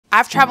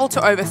I've traveled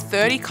to over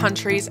 30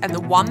 countries and the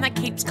one that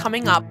keeps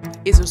coming up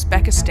is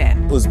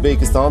Uzbekistan.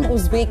 Uzbekistan.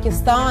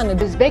 Uzbekistan.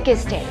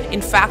 Uzbekistan.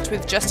 In fact,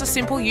 with just a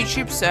simple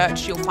YouTube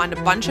search, you'll find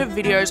a bunch of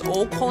videos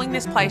all calling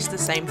this place the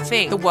same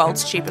thing, the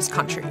world's cheapest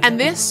country. And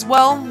this,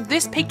 well,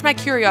 this piqued my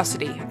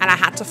curiosity and I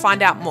had to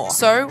find out more.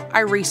 So I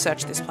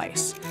researched this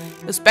place.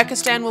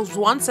 Uzbekistan was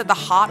once at the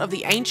heart of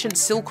the ancient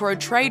Silk Road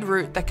trade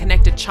route that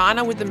connected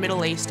China with the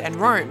Middle East and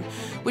Rome,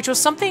 which was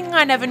something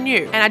I never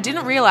knew, and I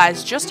didn't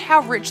realize just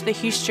how rich the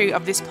history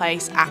of this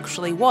place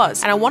actually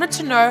was. And I wanted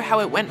to know how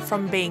it went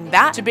from being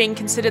that to being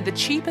considered the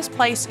cheapest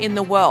place in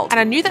the world. And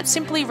I knew that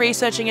simply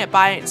researching it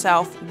by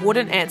itself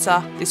wouldn't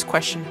answer this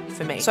question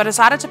for me. So I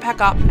decided to pack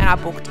up and I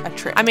booked a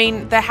trip. I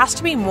mean, there has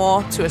to be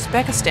more to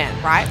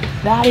Uzbekistan, right?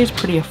 That is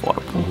pretty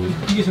affordable.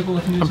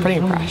 I'm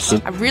pretty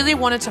impressed. I really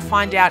wanted to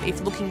find out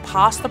if looking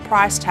past the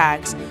price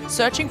tags,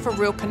 searching for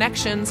real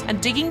connections,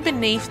 and digging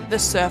beneath the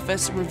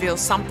surface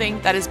reveals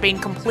something that has been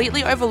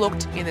completely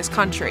overlooked in this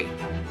country.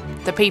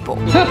 The people.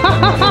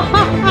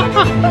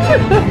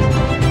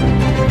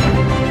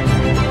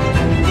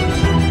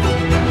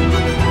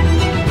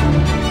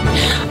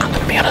 I'm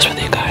gonna be honest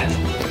with you guys.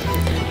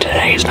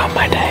 Today is not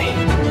my day.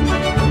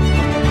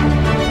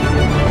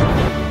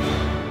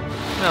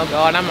 Oh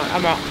god, I'm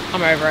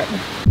over it.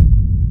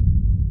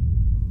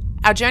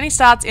 Our journey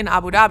starts in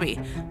Abu Dhabi,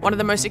 one of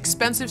the most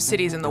expensive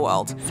cities in the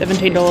world.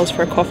 $17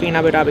 for a coffee in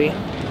Abu Dhabi.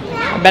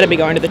 I better be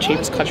going to the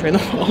cheapest country in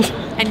the world.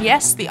 And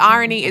yes, the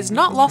irony is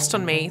not lost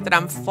on me that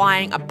I'm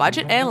flying a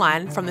budget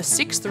airline from the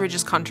 6th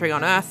richest country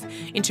on earth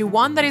into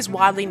one that is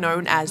widely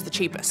known as the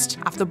cheapest.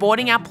 After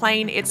boarding our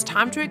plane, it's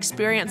time to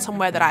experience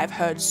somewhere that I've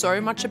heard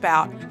so much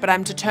about, but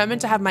I'm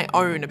determined to have my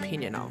own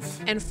opinion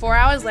of. And 4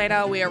 hours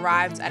later, we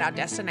arrived at our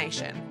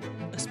destination,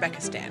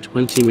 Uzbekistan.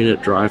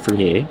 20-minute drive from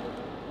here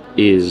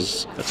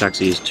is a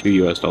taxi is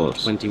 $2 US.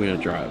 20-minute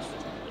drive.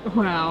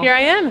 Wow. Here I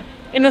am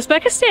in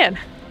Uzbekistan.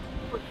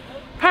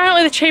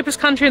 Apparently the cheapest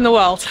country in the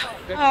world.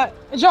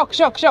 Joke.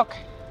 It's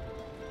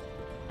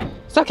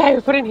okay, we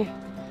put in here.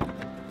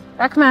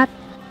 Rahmat.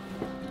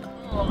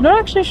 Not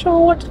actually sure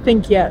what to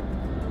think yet.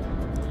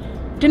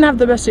 Didn't have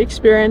the best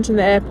experience in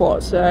the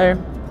airport, so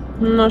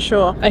I'm not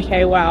sure.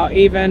 Okay, wow,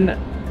 even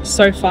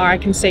so far I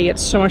can see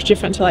it's so much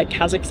different to like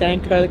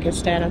Kazakhstan,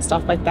 Kyrgyzstan and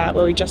stuff like that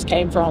where we just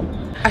came from.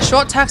 A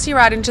short taxi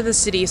ride into the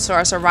city saw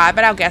us arrive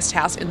at our guest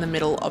house in the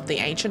middle of the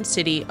ancient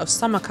city of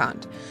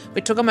Samarkand.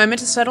 We took a moment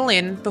to settle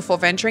in before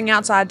venturing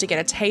outside to get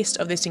a taste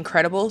of this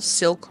incredible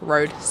Silk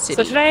Road city.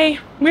 So today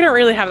we don't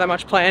really have that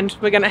much planned.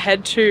 We're going to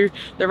head to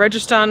the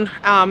Registan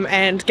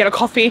and get a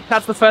coffee.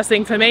 That's the first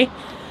thing for me,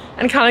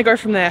 and kind of go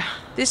from there.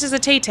 This is a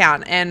tea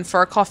town, and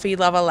for a coffee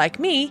lover like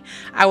me,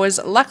 I was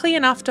lucky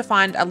enough to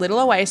find a little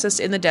oasis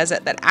in the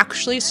desert that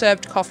actually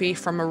served coffee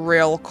from a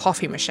real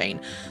coffee machine.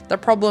 The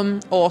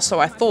problem, or so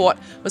I thought,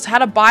 was how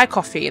to buy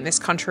coffee in this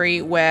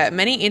country where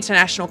many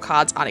international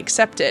cards aren't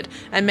accepted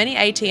and many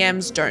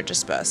ATMs don't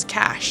disperse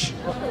cash.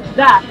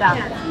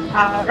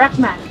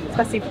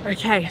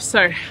 Okay,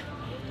 so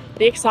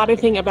the exciting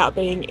thing about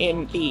being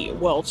in the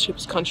world's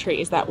cheapest country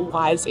is that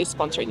Wise is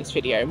sponsoring this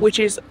video, which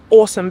is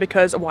awesome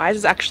because Wise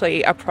is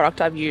actually a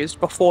product I've used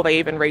before they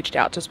even reached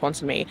out to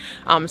sponsor me.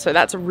 So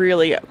that's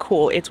really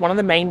cool. It's one of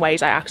the main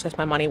ways I access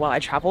my money while I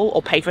travel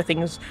or pay for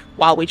things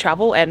while we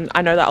travel. And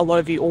I know that a lot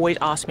of you always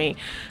ask me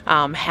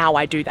how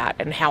I do that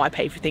and how I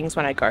pay for things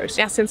when I go.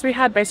 So now, since we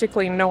had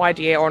basically no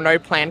idea or no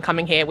plan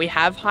coming here, we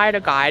have hired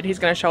a guide. He's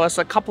going to show us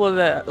a couple of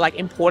the like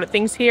important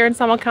things here in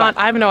Samarkand.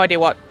 I have no idea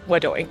what we're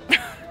doing.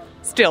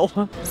 Still.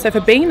 So for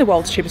being the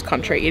world's cheapest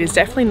country, it is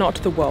definitely not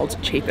the world's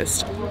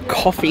cheapest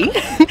coffee.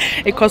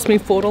 It cost me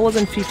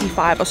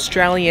 $4.55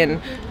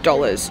 Australian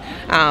dollars,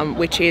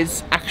 which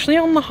is actually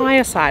on the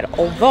higher side,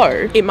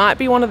 although it might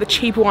be one of the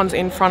cheaper ones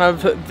in front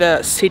of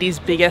the city's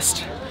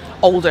biggest,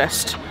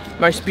 oldest,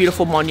 most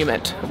beautiful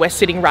monument. We're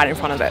sitting right in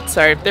front of it,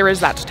 so there is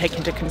that to take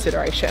into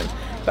consideration.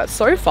 But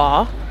so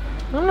far,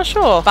 I'm not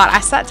sure. But I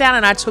sat down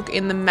and I took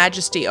in the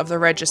majesty of the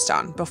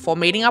Registan before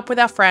meeting up with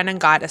our friend and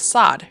guide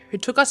Assad, who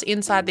took us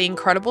inside the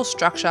incredible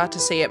structure to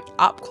see it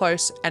up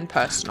close and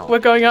personal. We're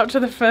going up to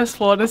the first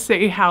floor to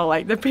see how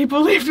like the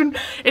people live, and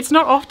it's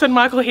not often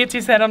Michael hits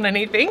his head on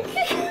anything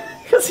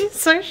because he's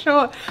so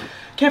short.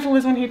 Careful,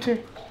 there's one here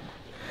too.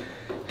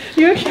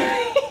 You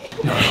okay?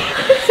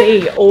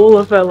 See all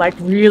of the like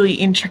really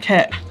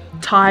intricate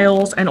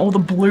tiles and all the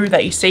blue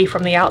that you see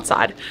from the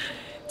outside.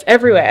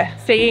 Everywhere.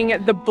 Seeing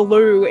the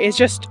blue is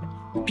just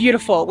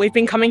beautiful. We've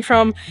been coming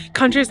from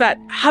countries that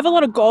have a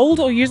lot of gold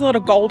or use a lot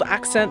of gold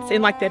accents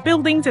in like their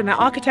buildings and their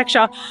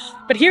architecture,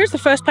 but here is the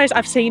first place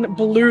I've seen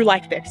blue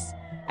like this,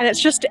 and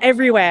it's just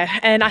everywhere.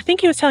 And I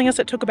think he was telling us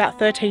it took about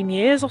 13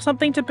 years or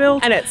something to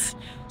build, and it's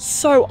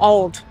so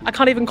old. I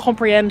can't even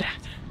comprehend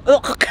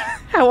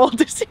how old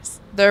this is.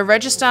 The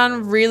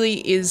Registan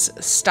really is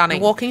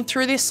stunning. Walking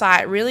through this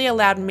site really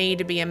allowed me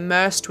to be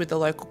immersed with the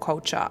local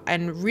culture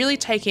and really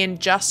take in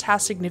just how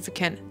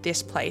significant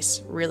this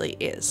place really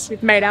is.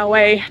 We've made our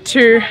way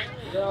to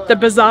the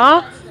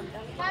bazaar,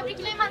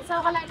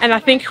 and I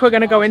think we're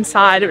going to go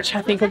inside, which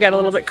I think will get a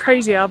little bit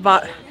crazier,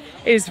 but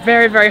it is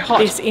very, very hot.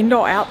 This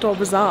indoor-outdoor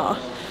bazaar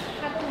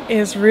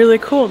is really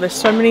cool. There's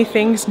so many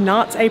things,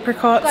 nuts,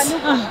 apricots.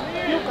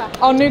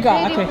 Oh,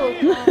 nougat,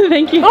 okay.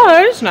 Thank you. Oh,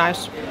 that is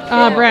nice.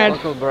 Bread.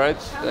 Local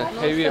breads, the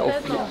heavy of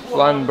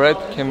one bread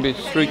can be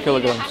 3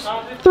 kilograms.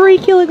 3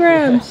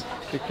 kilograms.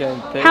 You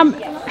can take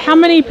How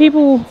many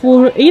people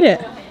will eat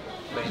it?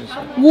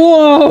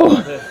 Whoa,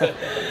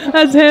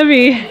 that's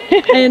heavy.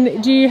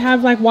 And do you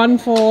have like one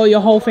for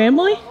your whole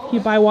family? You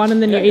buy one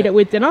and then you eat it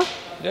with dinner?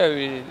 Yeah,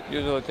 we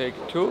usually take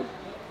 2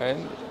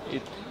 and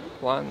eat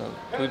 1 or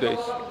 2 days.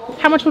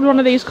 How much would one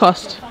of these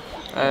cost?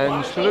 And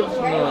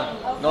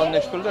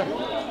non-neshkulda?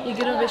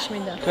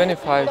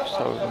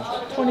 25,000.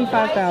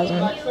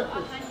 25,000.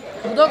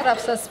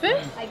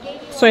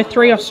 So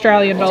 3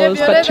 Australian dollars,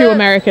 but 2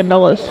 American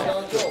dollars.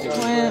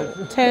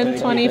 10,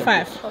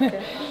 25.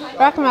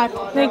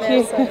 Thank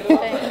you.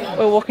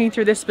 We're walking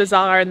through this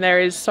bazaar and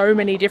there is so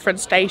many different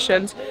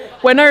stations.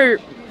 We're no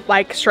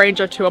like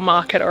stranger to a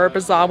market or a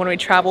bazaar when we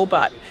travel,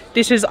 but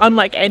this is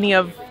unlike any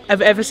I've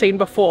ever seen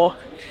before.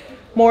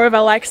 More of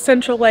a like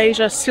Central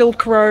Asia,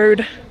 Silk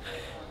Road,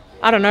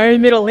 I don't know,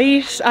 Middle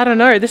East, I don't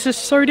know. This is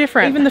so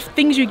different. Even the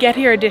things you get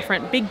here are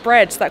different. Big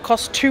breads that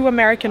cost 2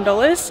 American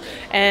dollars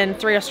and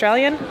 3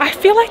 Australian. I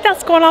feel like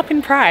that's gone up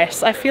in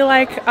price. I feel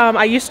like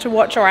I used to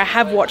watch, or I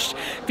have watched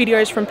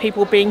videos from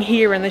people being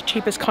here in the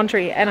cheapest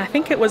country, and I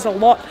think it was a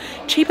lot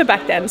cheaper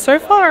back then. So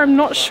far, I'm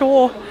not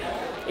sure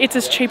it's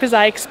as cheap as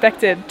I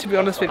expected, to be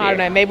honest with you. I don't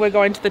know, maybe we're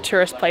going to the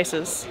tourist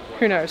places.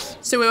 Who knows?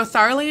 So we were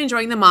thoroughly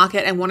enjoying the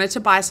market and wanted to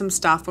buy some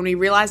stuff when we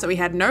realized that we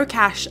had no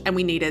cash and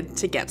we needed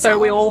to get some. So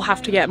we all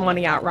have to get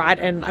money out, right?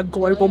 And a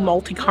global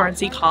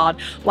multi-currency card,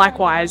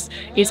 likewise,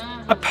 is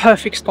a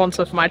perfect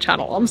sponsor for my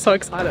channel. I'm so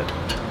excited.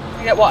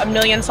 You get what, $1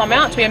 million some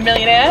out to be a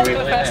millionaire for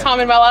the first time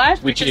in my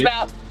life, which is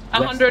about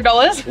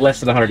 $100. Less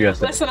than 100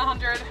 US. Less than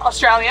 100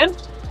 Australian.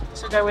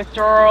 So go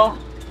withdrawal,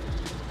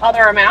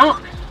 other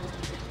amount.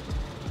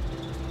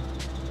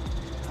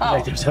 Oh,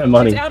 There's no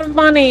money. It's out of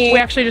money. We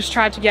actually just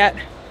tried to get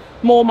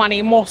more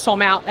money, more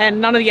som out,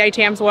 and none of the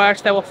ATMs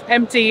worked. They were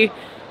empty.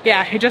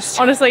 Yeah,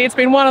 honestly, it's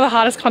been one of the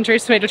hardest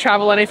countries for me to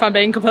travel in, if I'm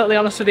being completely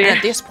honest with you. And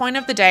at this point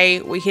of the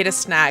day, we hit a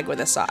snag with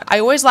Asad. I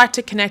always like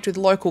to connect with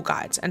local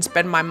guides and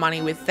spend my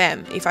money with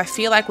them if I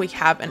feel like we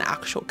have an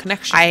actual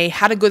connection. I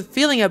had a good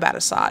feeling about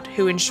Asad,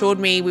 who ensured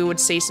me we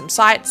would see some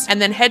sights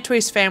and then head to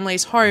his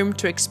family's home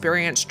to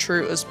experience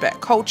true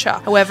Uzbek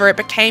culture. However, it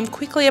became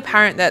quickly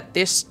apparent that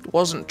this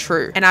wasn't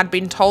true, and I'd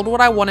been told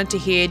what I wanted to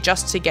hear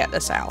just to get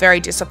the sale. Very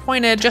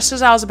disappointed, just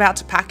as I was about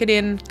to pack it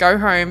in, go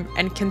home,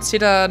 and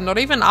consider not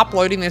even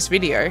uploading this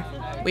video,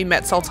 we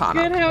met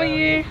Sultana. Good, how are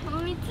you?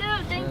 Me too,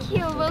 thank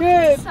you. Welcome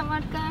Good. to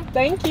Samarkand.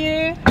 Thank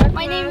you.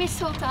 My name is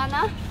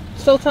Sultana.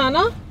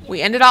 Sultana?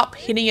 We ended up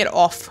hitting it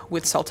off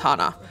with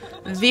Sultana.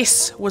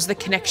 This was the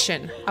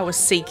connection I was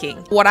seeking.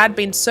 What I'd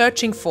been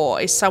searching for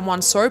is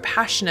someone so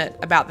passionate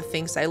about the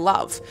things they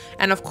love.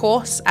 And of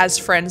course, as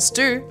friends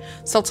do,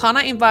 Sultana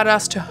invited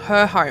us to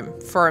her home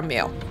for a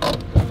meal.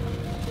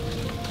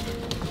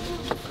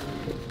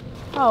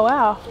 Oh,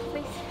 wow.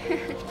 Please.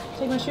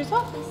 Take my shoes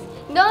off?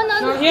 No.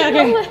 Yeah,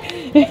 okay.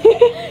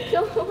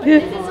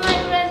 This is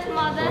my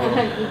grandmother.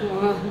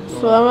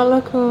 Salam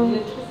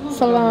alaikum.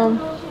 Salam.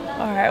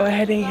 Alright, we're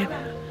heading in.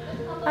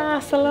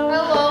 Salam.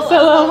 Hello.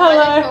 Salam,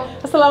 hello.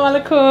 Assalamu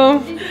alaikum.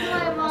 This is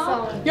my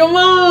mom. Your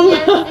mom!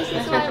 Yes,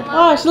 this is my mom.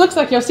 Oh, she looks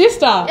like your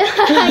sister.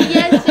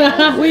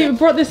 Yes. We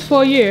brought this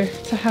for you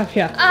to have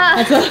here.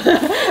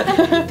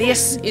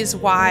 This is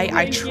why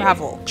I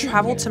travel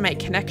to make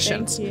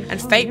connections. And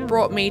fate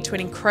brought me to an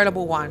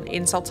incredible one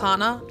in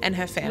Sultana and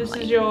her This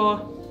family. is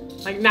your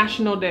like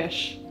national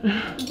dish.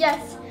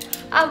 Yes.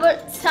 Our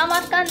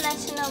Samarkand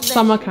national dish.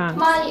 Samarkand.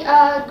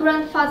 My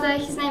grandfather,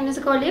 his name is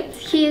Golib.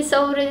 He is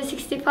already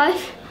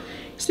 65.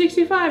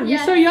 65, Yes.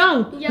 You're so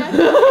young. Yes.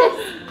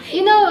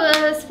 You know,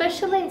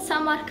 especially in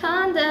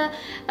Samarkand,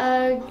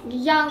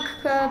 young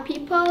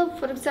people,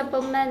 for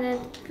example, men and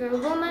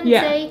women,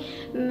 Yeah. they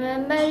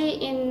marry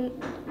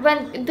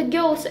when the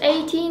girls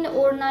 18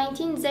 or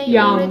 19, they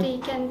Young. already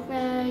can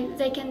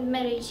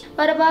marry.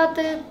 What about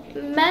the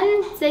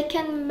men? They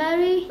can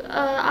marry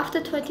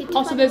after 22.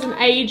 Also, there's an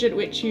age at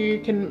which you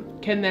can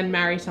then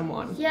marry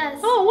someone. Yes.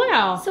 Oh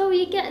wow. So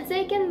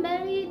they can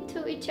marry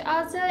to each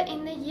other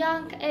in a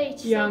young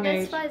age. Young so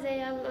that's age. why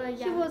they are young.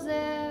 He was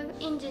an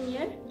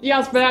engineer. Yeah, I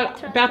was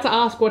about to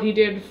ask what he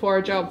did for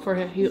a job for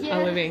a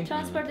living.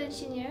 Transport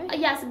engineer.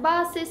 Yes,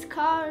 buses,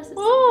 cars.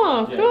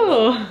 Oh,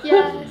 cool.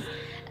 Yes.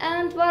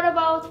 And what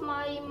about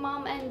my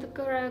mom and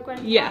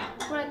grandmother? Yeah.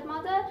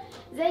 Grandmother,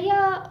 they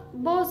are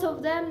both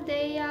of them.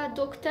 They are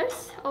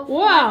doctors of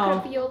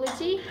Wow.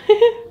 microbiology.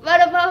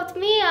 What about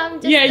me? I'm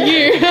just Yeah,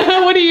 you.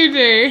 What do you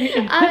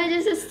do? I'm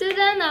just a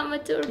student. I'm a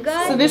tour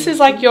guide. So this is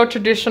like your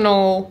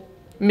traditional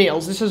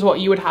meals. This is what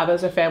you would have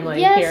as a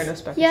family here in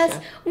Uzbekistan. Yes,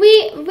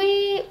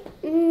 we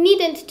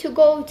needed to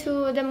go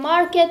to the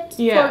market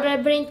for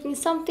bringing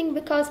something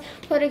because,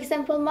 for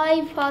example,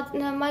 my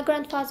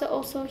grandfather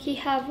also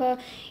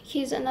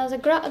he's another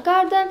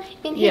garden.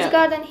 In his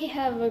garden he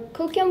have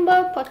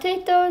cucumber,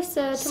 potatoes,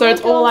 tomatoes. So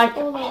it's all like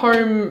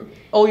home,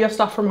 all your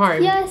stuff from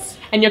home. Yes.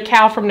 And your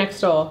cow from next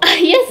door.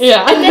 Yes.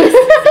 Yeah.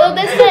 So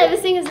that's why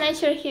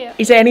you.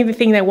 Is there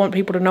anything they want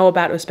people to know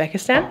about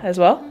Uzbekistan as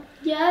well?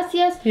 Yes,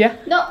 yes. Yeah.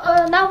 No,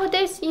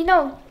 nowadays, you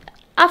know,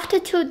 after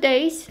 2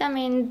 days, I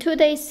mean, 2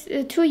 days,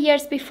 2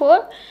 years before,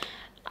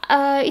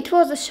 it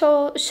was a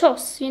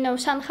shows, you know,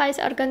 Shanghai's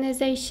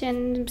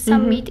organization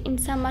summit in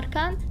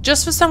Samarkand.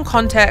 Just for some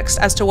context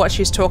as to what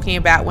she's talking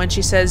about when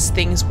she says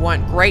things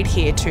weren't great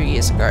here 2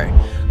 years ago,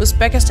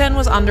 Uzbekistan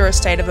was under a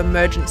state of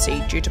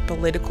emergency due to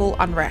political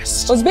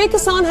unrest.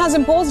 Uzbekistan has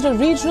imposed a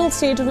regional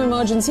state of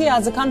emergency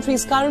as the country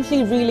is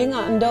currently reeling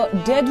under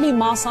deadly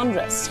mass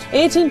unrest.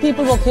 18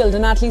 people were killed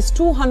and at least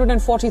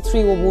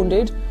 243 were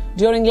wounded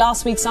during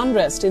last week's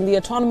unrest in the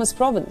autonomous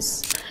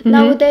province.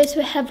 Nowadays,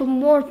 we have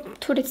more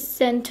tourists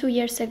than 2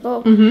 years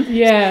ago.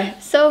 Yeah.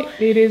 So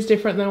It is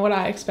different than what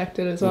I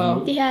expected as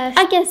well. yes,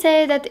 I can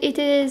say that it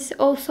is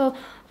also,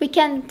 we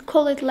can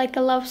call it like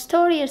a love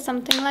story or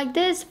something like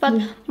this, but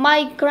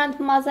my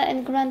grandmother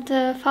and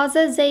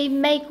grandfather, they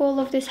make all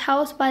of this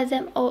house by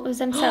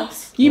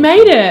themselves. You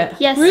made it?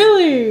 Yes.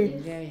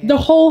 Really? The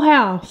whole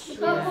house?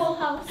 The whole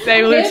house.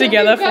 They lived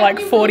together for like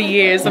 40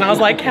 years and I was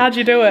like, how'd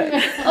you do it?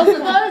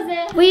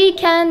 We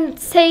can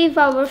save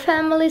our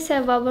family,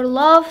 save our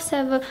love,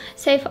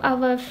 save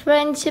our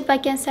friendship, I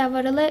can say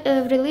our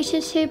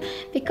relationship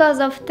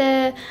because of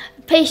the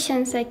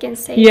patience, I can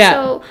say. Yeah.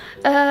 So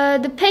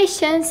the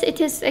patience,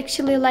 it is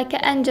actually like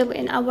an angel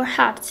in our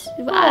hearts.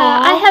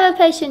 I have a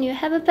patient, you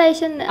have a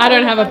patient. I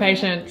don't have a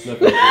patient. No,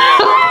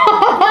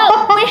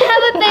 we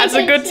have a patient. That's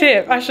a good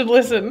tip. I should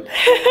listen.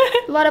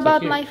 What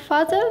about my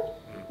father?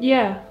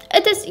 Yeah.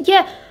 It is,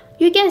 yeah,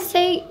 you can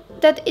say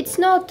that it's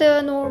not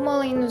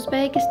normal in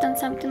Uzbekistan,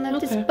 something like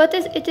this, but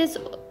it is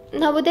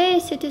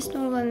nowadays, it is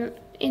normal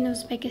in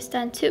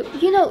Uzbekistan too.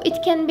 You know,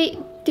 it can be,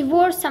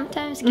 divorce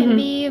sometimes can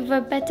be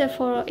better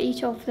for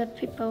each of the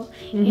people,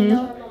 you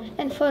know,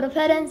 and for the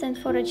parents and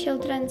for the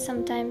children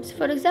sometimes.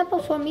 For example,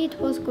 for me it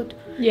was good.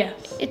 Yes.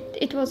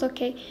 It was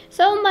okay.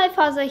 So my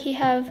father, he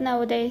have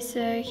nowadays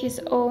his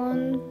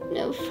own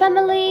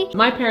family.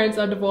 My parents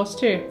are divorced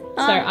too,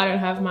 so I don't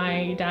have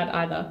my dad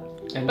either.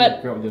 And But-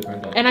 you grew up with your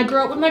granddad. And I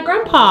grew up with my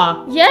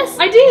grandpa. Yes.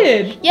 I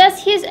did.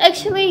 Yes, he's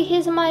my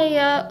he's my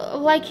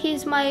Like your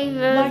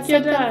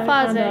second dad,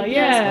 father. kinda,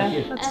 Yes.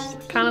 yeah. That's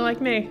kind of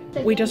like me.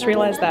 We just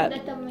realized that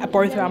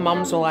both our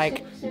mums were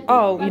like,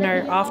 oh, you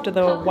know, after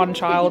the one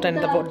child and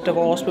the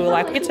divorce, we were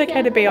like, it's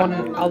okay to be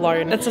on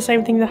alone. That's the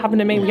same thing that happened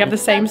to me. We have the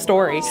same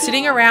story.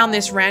 Sitting around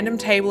this random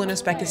table in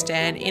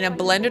Uzbekistan in a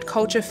blended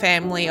culture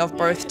family of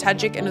both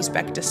Tajik and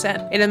Uzbek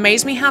descent, it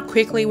amazed me how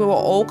quickly we were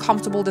all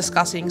comfortable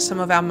discussing some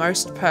of our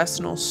most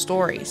personal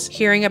stories.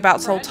 Hearing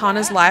about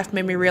Sultana's life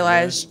made me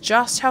realize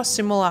just how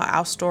similar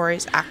our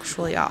stories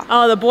actually are.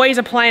 Oh, the boys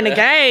are playing a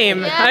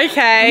game.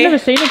 Okay. I've never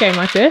seen a game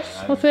like this.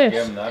 What's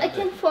this? I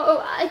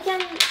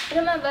can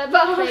remember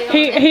about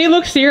He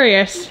looks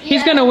serious.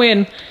 He's gonna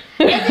win.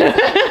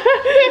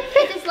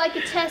 it is like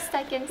a chest,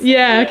 I can say.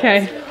 Yeah,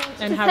 okay.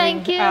 And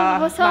Thank you so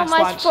nice much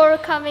lunch. for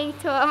coming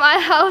to my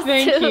house.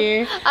 Thank too.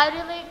 you. I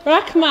really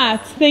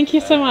Rahmat, thank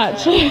you so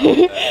much.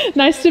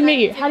 Nice to meet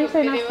you. How do you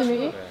say nice to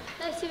meet you?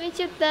 nice to meet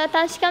you.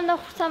 Tashkentda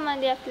xursandman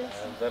deyapsiz.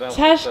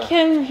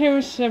 Tashkent.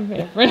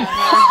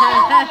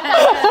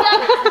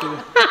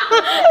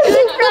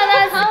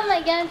 Come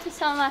again to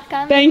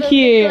Samarkand. Thank We'll be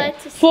you. glad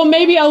to see For you.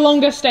 maybe a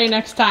longer stay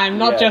next time,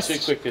 not Yeah, just too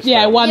quick this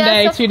yeah, time. one Yes,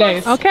 day, of 2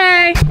 days. course.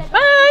 Okay.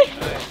 Bye.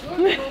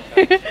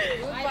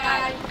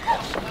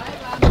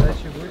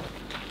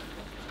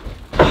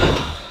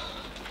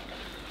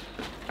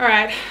 All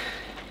right.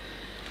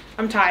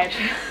 I'm tired.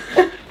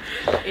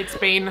 It's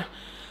been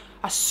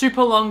a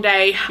super long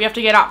day. We have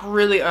to get up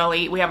really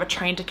early. We have a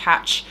train to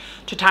catch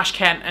to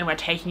Tashkent and we're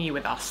taking you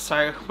with us.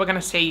 So we're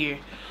gonna see you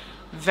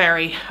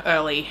very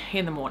early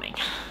in the morning.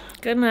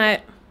 Good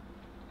night.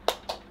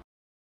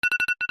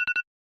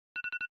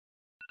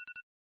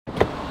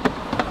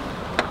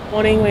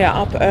 Morning, we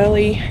are up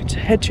early to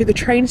head to the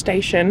train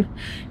station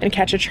and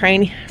catch a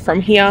train from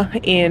here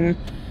in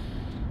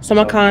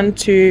Samarkand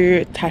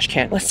to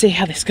Tashkent. Let's see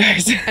how this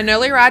goes. An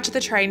early ride to the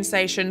train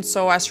station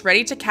saw us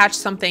ready to catch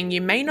something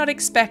you may not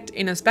expect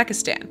in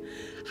Uzbekistan.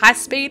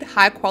 High-speed,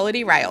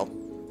 high-quality rail.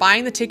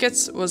 Buying the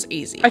tickets was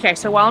easy. Okay,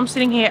 so while I'm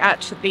sitting here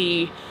at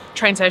the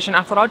train station,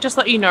 I thought I'd just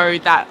let you know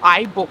that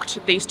I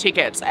booked these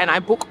tickets and I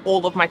book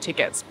all of my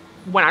tickets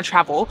when I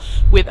travel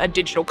with a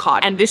digital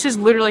card. And this is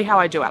literally how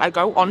I do it. I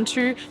go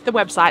onto the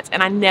websites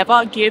and I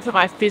never give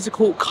my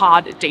physical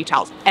card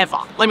details, ever.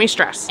 Let me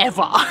stress,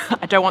 ever.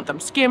 I don't want them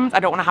skimmed. I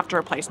don't want to have to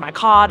replace my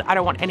card. I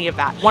don't want any of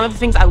that. One of the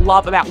things I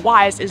love about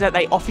Wise is that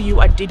they offer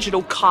you a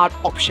digital card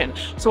option.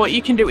 So what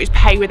you can do is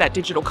pay with that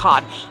digital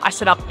card. I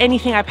set up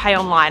anything I pay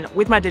online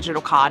with my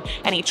digital card,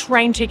 any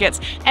train tickets.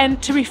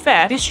 And to be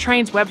fair, this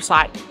train's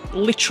website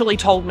literally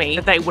told me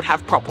that they would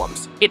have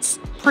problems. It's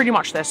pretty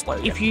much their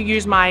slogan. If you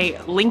use my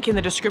link in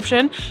the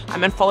description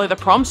and follow the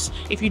prompts,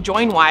 if you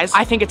join Wise,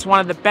 I think it's one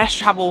of the best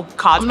travel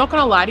cards. I'm not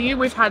gonna lie to you,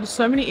 we've had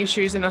so many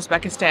issues in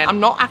Uzbekistan. I'm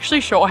not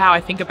actually sure how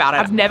I think about it.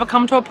 I've never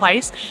come to a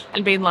place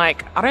and been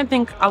like, I don't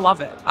think I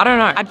love it. I don't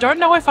know. I don't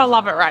know if I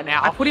love it right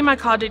now. I put in my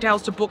card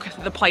details to book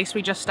the place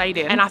we just stayed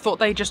in, and I thought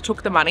they just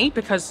took the money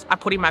because I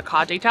put in my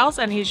card details,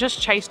 and he's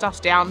just chased us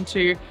down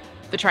to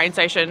the train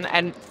station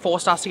and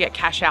forced us to get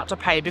cash out to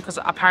pay because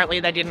apparently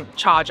they didn't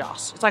charge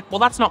us. It's like, well,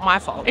 that's not my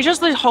fault. It's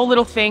just these whole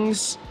little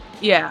things.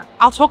 Yeah,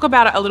 I'll talk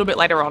about it a little bit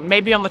later on,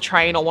 maybe on the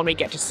train or when we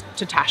get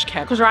to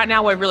Tashkent, because right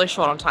now we're really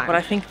short on time. But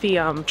I think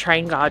the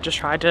train guard just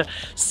tried to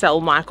sell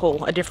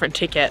Michael a different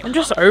ticket. I'm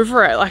just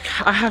over it. Like,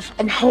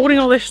 I'm holding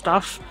all this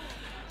stuff.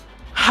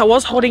 I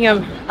was holding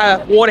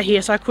a water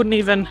here, so I couldn't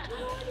even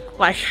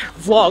like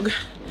vlog.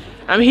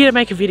 I'm here to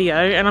make a video,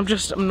 and I'm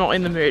not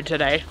in the mood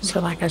today. So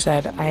like I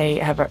said,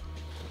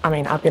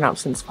 I've been up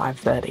since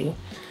 5:30,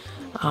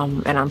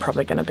 and I'm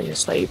probably going to be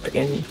asleep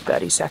in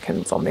 30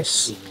 seconds on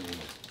this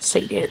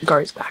seat. It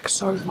goes back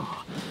so far.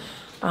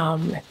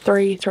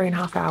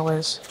 3.5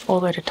 hours all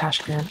the way to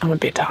Tashkent. I'm a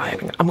bit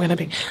tired. I'm gonna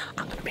be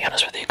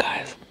honest with you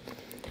guys.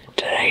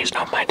 Today is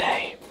not my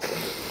day.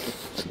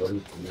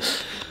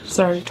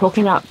 So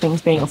talking about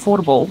things being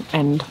affordable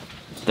and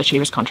the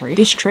cheapest country,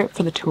 this trip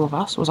for the two of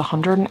us was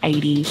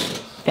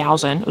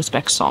 180,000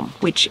 Uzbek som,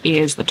 which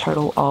is the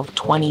total of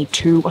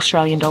 22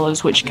 Australian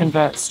dollars, which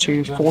converts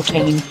to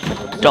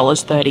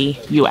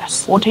 $14.30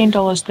 US.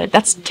 $14,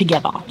 that's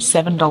together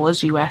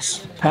 $7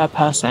 US per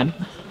person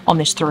on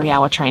this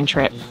 3-hour train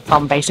trip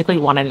from basically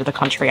one end of the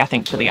country, I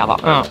think, to the other.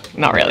 Oh,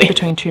 not really.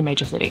 Between two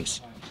major cities.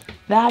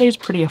 That is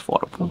pretty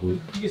affordable.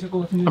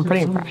 I'm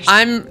pretty impressed.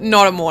 I'm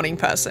not a morning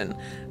person,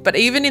 but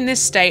even in this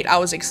state, I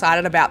was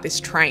excited about this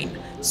train.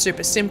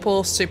 Super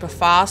simple, super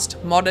fast,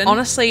 modern.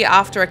 Honestly,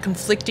 after a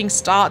conflicting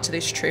start to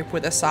this trip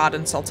with Asad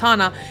and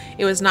Sultana,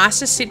 it was nice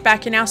to sit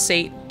back in our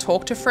seat,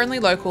 talk to friendly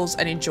locals,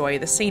 and enjoy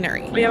the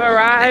scenery. We have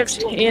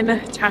arrived in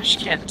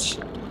Tashkent.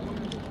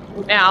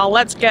 Now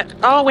let's get,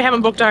 oh, we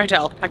haven't booked a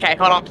hotel. Okay,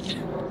 hold on.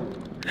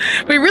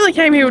 We really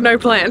came here with no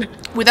plan.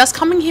 With us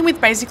coming here with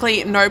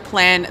basically no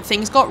plan,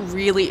 things got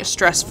really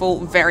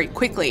stressful very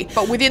quickly.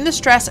 But within the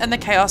stress and the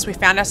chaos, we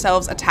found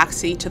ourselves a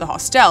taxi to the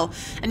hostel.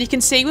 And you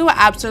can see we were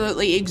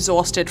absolutely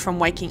exhausted from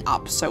waking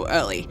up so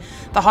early.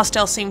 The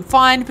hostel seemed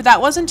fine, but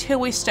that was until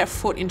we stepped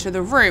foot into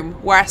the room,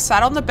 where I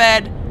sat on the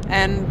bed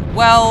and,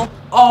 well...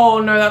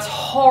 Oh no, that's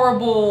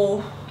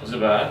horrible. Is it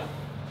bad?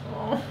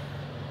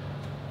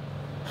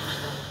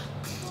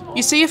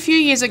 You see, a few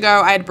years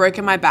ago, I had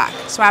broken my back,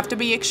 so I have to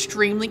be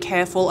extremely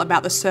careful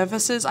about the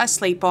surfaces I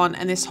sleep on,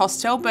 and this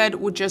hostel bed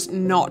would just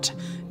not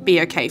be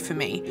okay for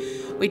me.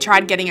 We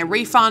tried getting a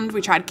refund,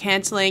 we tried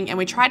cancelling, and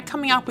we tried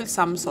coming up with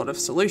some sort of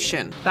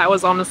solution. That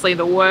was honestly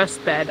the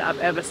worst bed I've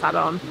ever sat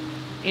on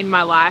in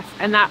my life.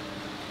 And that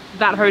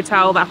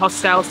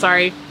hostel,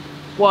 sorry,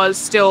 was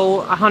still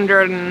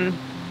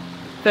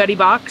 130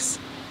 bucks.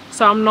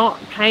 So I'm not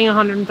paying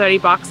 130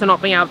 bucks and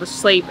not being able to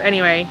sleep.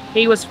 Anyway,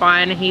 he was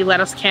fine. He let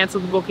us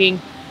cancel the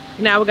booking.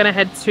 Now we're gonna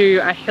head to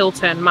a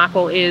Hilton.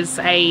 Michael is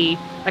a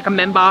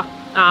member,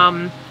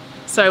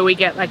 so we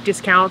get like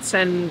discounts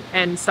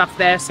and stuff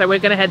there. So we're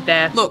gonna head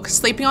there. Look,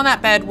 sleeping on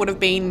that bed would have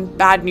been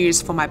bad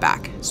news for my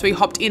back. So we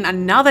hopped in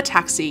another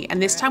taxi,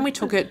 and this time we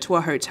took it to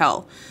a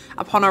hotel.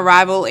 Upon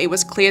arrival, it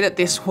was clear that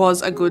this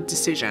was a good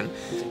decision.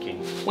 It's a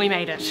king. We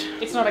made it.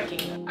 It's not a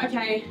king.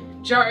 Okay,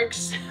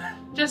 jokes.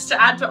 Just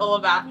to add to all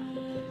of that,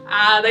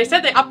 they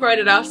said they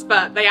upgraded us,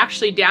 but they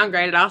actually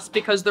downgraded us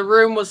because the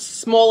room was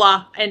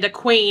smaller and a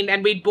queen,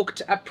 and we'd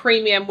booked a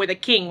premium with a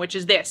king, which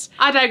is this.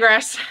 I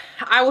digress.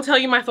 I will tell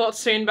you my thoughts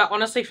soon, but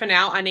honestly for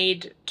now, I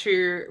need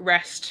to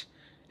rest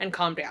and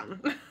calm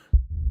down.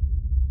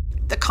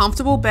 The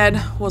comfortable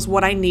bed was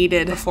what I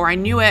needed. Before I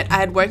knew it, I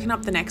had woken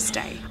up the next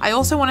day. I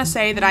also want to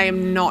say that I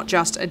am not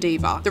just a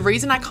diva. The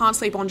reason I can't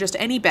sleep on just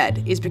any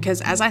bed is because,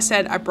 as I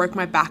said, I broke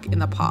my back in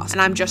the past.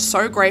 And I'm just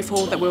so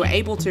grateful that we were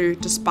able to,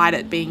 despite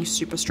it being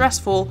super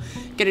stressful,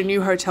 get a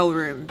new hotel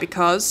room,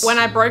 because when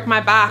I broke my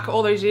back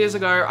all those years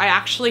ago, I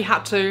actually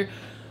had to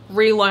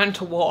relearn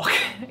to walk.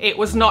 It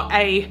was not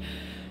a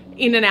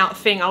in and out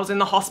thing. I was in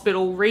the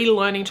hospital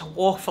relearning to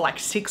walk for like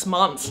 6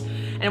 months.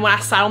 And when I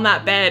sat on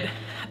that bed,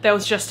 there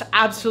was just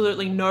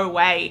absolutely no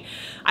way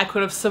I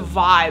could have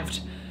survived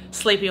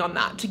sleeping on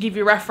that. To give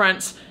you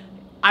reference,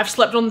 I've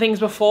slept on things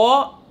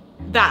before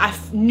that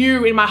I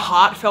knew in my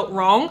heart felt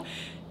wrong,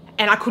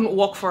 and I couldn't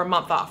walk for a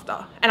month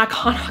after. And I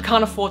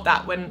can't afford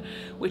that when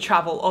we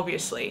travel,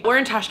 obviously. We're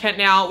in Tashkent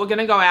now. We're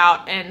gonna go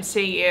out and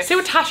see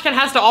what Tashkent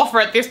has to offer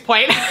at this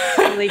point.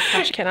 When we leave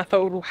Tashkent, I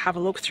thought we'll have a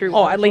look through,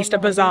 or at least a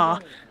bazaar,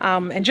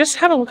 and just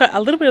have a look at a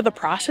little bit of the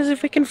prices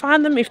if we can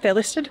find them, if they're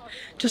listed,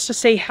 just to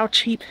see how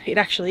cheap it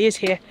actually is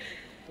here.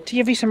 To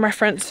give you some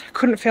reference,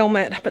 couldn't film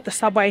it, but the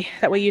subway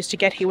that we used to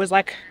get here was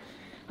like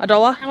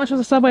 $1. How much was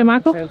the subway,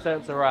 Michael? 10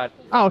 cents a ride.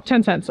 Oh,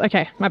 10 cents.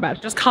 Okay, my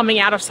bad. Just coming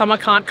out of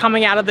Samarkand,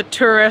 coming out of the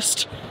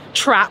tourist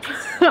trap,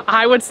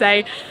 I would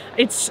say.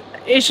 it's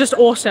just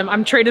awesome.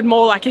 I'm treated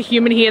more like a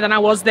human here than I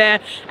was there,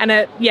 and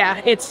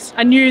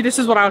I knew this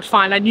is what I would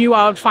find. I knew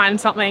I would find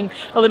something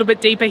a little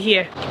bit deeper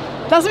here.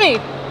 That's me.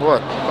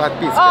 What?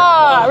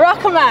 Oh,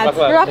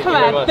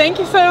 Rahmat. Thank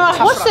you so much.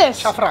 What's this?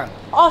 Saffron.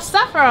 Oh,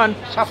 saffron.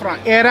 Saffron.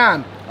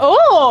 Iran.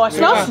 Oh, it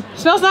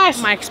smells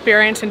nice. My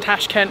experience in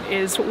Tashkent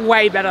is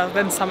way better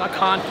than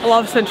Samarkand. I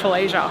love Central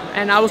Asia,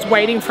 and I was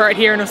waiting for it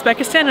here in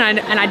Uzbekistan,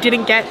 and I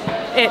didn't get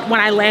it when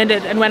I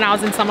landed and when I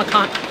was in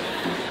Samarkand.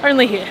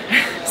 Only here,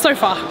 so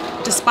far.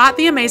 Despite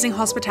the amazing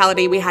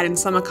hospitality we had in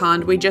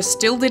Samarkand, we just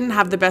still didn't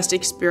have the best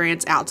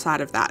experience outside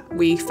of that.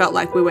 We felt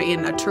like we were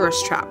in a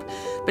tourist trap.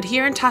 But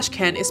here in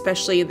Tashkent,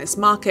 especially in this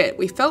market,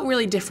 we felt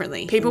really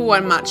differently. People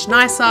were much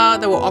nicer,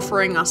 they were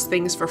offering us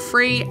things for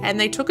free, and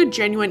they took a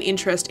genuine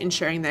interest in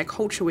sharing their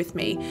culture with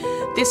me.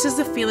 This is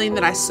the feeling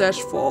that I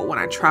search for when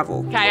I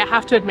travel. Okay, I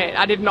have to admit,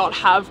 I did not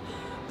have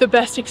the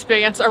best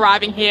experience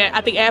arriving here.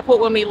 At the airport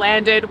when we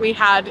landed, we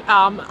had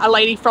a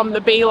lady from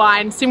the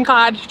Beeline SIM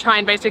card try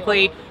and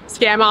basically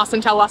scam us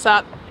and tell us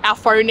that our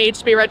phone needs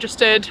to be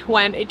registered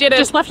when it didn't.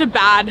 Just left a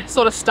bad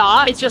sort of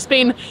start. It's just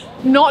been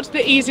not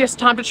the easiest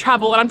time to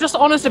travel, and I'm just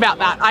honest about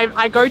that.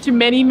 I go to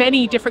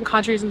many different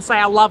countries and say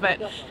I love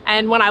it,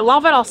 and when I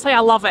love it, I'll say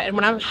I love it, and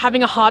when I'm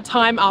having a hard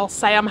time, I'll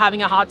say I'm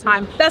having a hard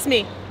time. That's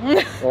me.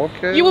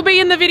 Okay. You will be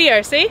in the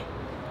video, see?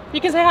 You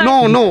can say hi.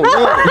 No.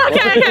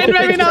 okay,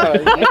 maybe not.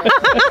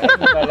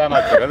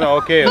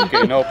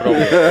 Okay, no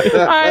problem.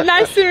 Alright,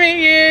 nice to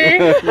meet you.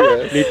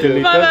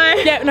 Little.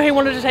 Bye. Yeah, no, he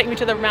wanted to take me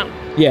to the mountain.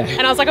 Yeah.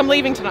 And I was like, I'm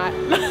leaving tonight.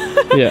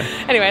 Yeah.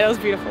 Anyway, that was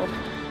beautiful.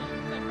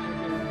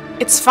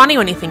 It's funny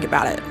when you think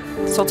about it.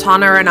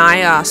 Sultana and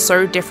I are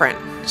so different.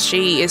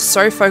 She is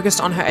so focused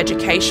on her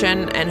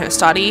education and her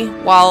study,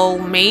 while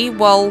me,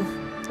 well,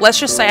 let's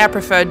just say I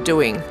prefer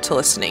doing to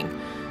listening.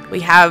 We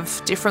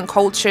have different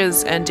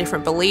cultures and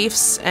different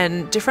beliefs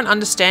and different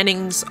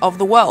understandings of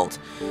the world,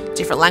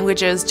 different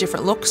languages,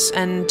 different looks,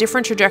 and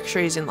different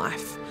trajectories in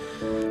life.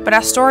 But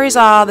our stories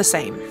are the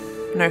same.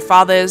 No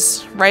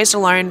fathers, raised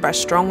alone by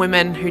strong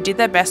women who did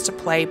their best to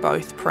play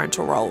both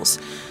parental roles,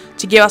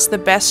 to give us the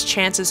best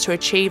chances to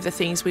achieve the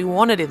things we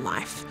wanted in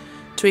life,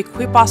 to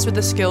equip us with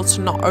the skills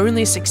to not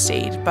only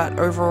succeed, but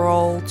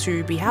overall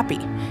to be happy.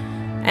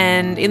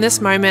 And in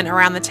this moment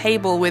around the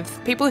table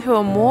with people who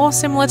are more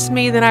similar to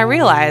me than I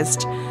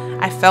realized,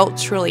 I felt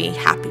truly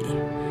happy.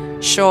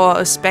 Sure,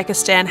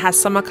 Uzbekistan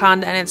has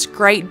Samarkand and its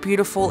great,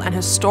 beautiful and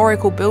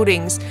historical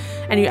buildings,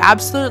 and you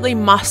absolutely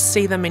must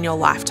see them in your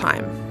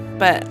lifetime.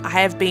 But I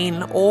have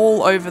been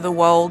all over the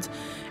world,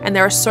 and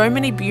there are so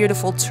many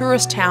beautiful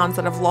tourist towns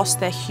that have lost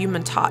their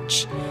human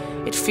touch.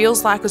 It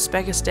feels like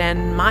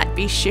Uzbekistan might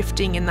be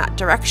shifting in that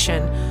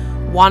direction,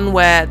 one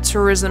where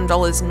tourism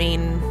dollars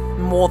mean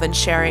more than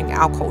sharing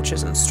our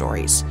cultures and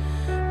stories.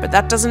 But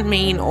that doesn't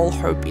mean all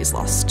hope is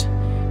lost.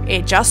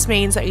 It just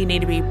means that you need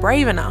to be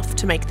brave enough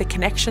to make the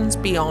connections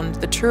beyond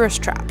the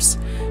tourist traps,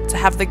 to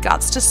have the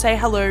guts to say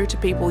hello to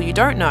people you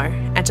don't know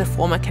and to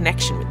form a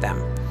connection with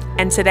them.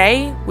 And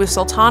today, with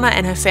Sultana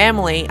and her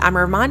family, I'm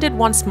reminded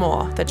once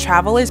more that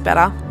travel is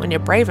better when you're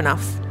brave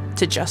enough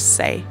to just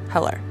say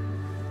hello.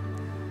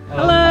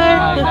 Hello.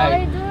 How are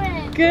you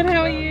doing? Good,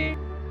 how are you?